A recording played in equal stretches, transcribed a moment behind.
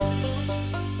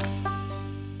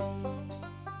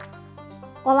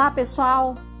Olá,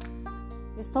 pessoal!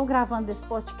 Eu estou gravando esse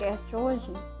podcast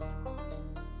hoje.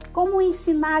 Como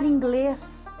ensinar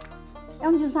inglês é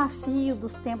um desafio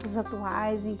dos tempos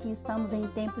atuais, em que estamos em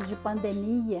tempos de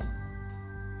pandemia.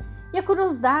 E a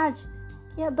curiosidade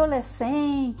é que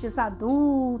adolescentes,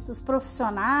 adultos,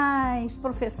 profissionais,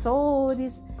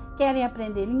 professores querem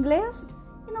aprender inglês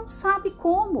e não sabem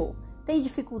como. Tem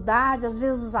dificuldade, às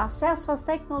vezes, no acesso às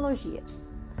tecnologias.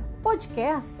 O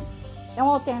podcast é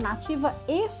uma alternativa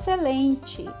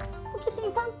excelente, porque tem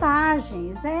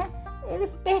vantagens, né? Ele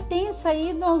pertence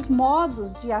aí aos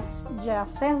modos de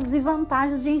acessos e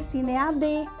vantagens de ensino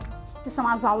EAD, que são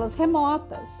as aulas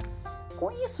remotas.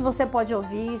 Com isso, você pode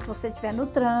ouvir se você estiver no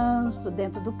trânsito,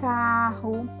 dentro do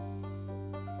carro.